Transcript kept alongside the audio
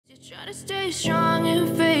Try to stay strong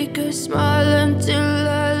and fake a smile until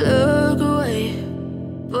I look away.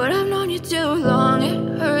 But I've known you too long,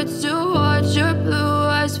 it hurts to watch your blue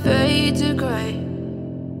eyes fade to gray.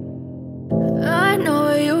 I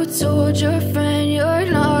know you told your friend you're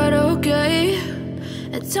not okay,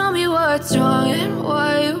 and tell me what's wrong and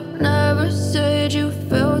why you never said you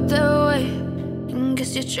felt that way. And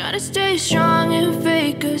guess you're trying to stay strong and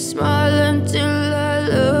fake a smile until I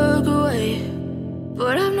look away.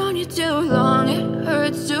 But I've known you too long, it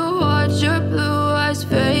hurts to watch your blue eyes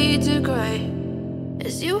fade to gray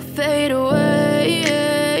as you fade away,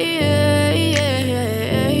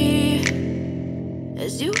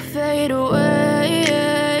 as you fade away.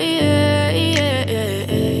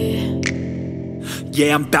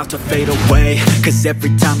 Yeah, I'm about to fade away, cause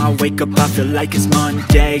every time I wake up I feel like it's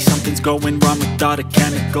Monday. Something's going wrong with all the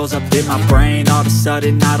chemicals up in my brain. All of a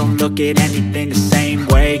sudden I don't look at anything the same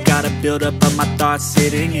way. Gotta build up of my thoughts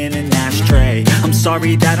sitting in an ashtray. I'm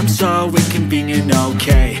sorry that I'm so inconvenient,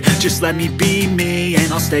 okay. Just let me be me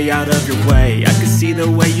and I'll stay out of your way. I can see the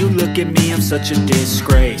way you look at me, I'm such a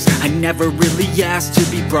disgrace. I never really asked to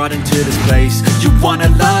be brought into this place. You wanna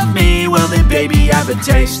love me? Well then baby I have a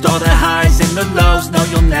taste. All the highs and the lows, no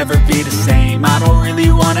you'll never be the same. I don't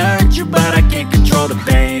really wanna hurt you but I can't control the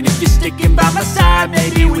pain. If you're sticking by my side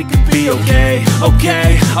maybe we could be okay.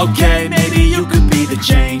 Okay, maybe you could be the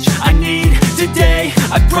change I need today.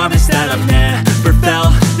 I promise that I've never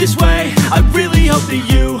felt this way. I really hope that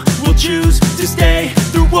you will choose to stay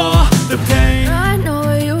through all the pain. I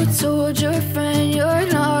know you told your friend you're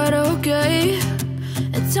not okay,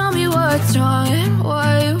 and tell me what's wrong and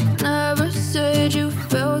why you never said you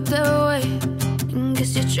felt that way. And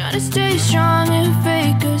guess you're trying to stay strong and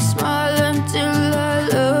fake a smile until I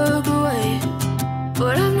look away.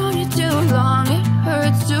 But I've known you too long, it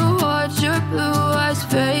hurts to watch your blue eyes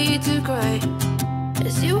fade to gray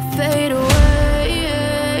as you fade away,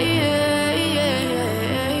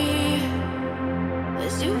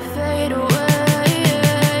 as you fade away,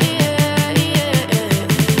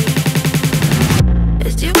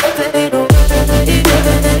 as you fade away.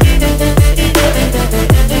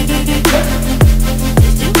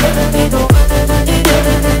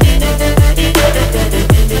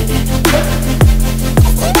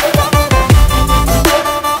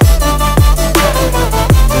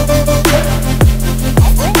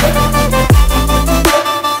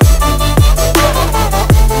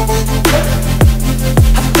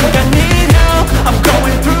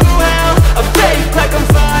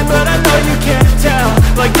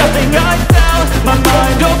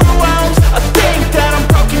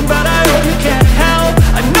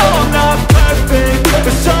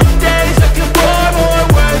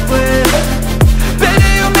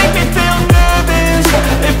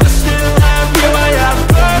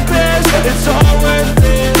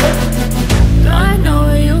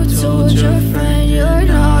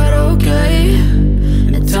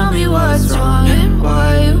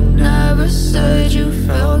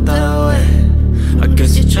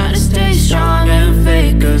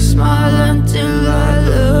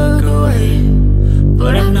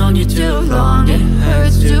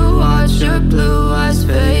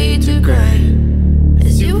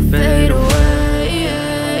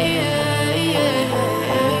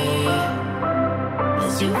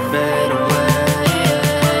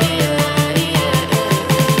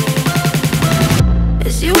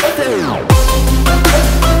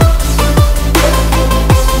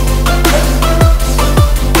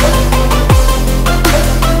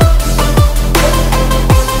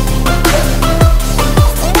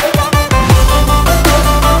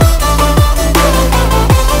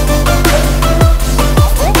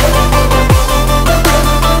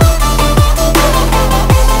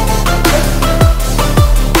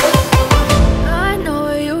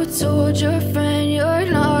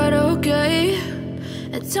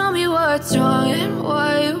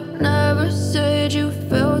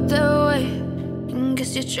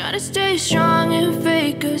 Try to stay strong and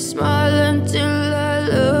fake a smile until I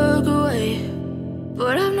look away.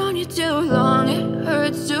 But I've known you too long.